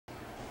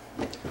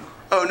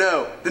Oh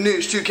no, the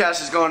News 2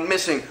 cast has gone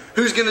missing.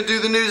 Who's gonna do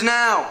the news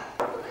now?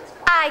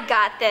 I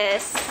got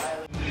this.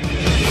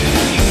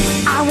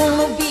 I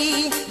wanna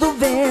be the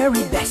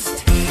very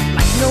best,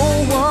 like no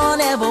one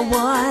ever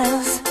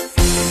was.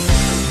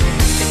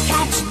 To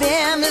catch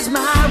them is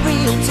my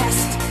real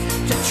test,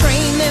 to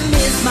train them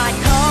is my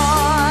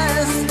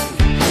cause.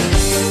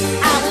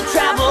 I will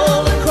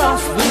travel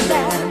across the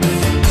land,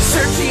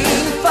 searching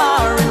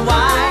far and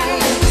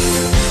wide.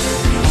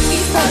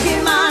 Each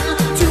Pokemon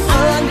to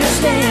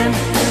understand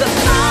the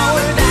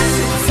power that's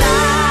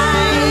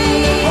inside.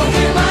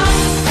 Pokemon,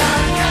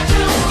 gotta catch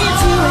 'em all.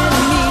 It's you and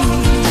me.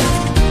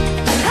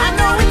 I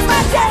know it's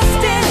my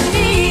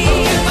destiny.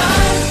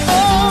 Pokemon,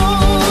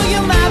 oh,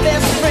 you're my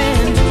best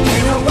friend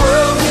in a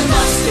world we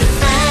must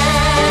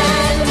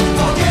defend.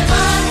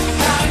 Pokemon,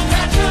 gotta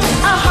catch 'em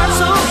all. A heart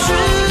so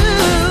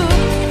true,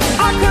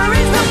 our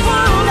courage will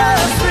pull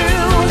us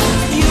through.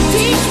 You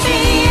teach me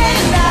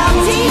and I'll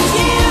teach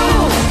you.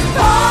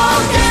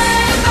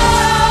 Pokemon,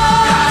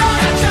 gotta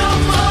catch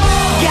 'em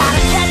all.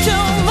 Gotta catch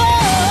 'em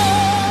all.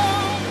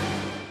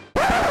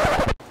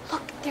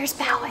 Look, there's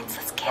Bowens.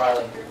 Let's get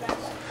him.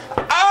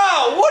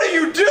 Ow! What are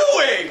you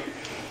doing?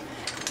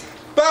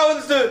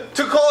 Bowens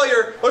to call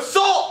your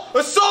assault!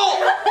 Assault!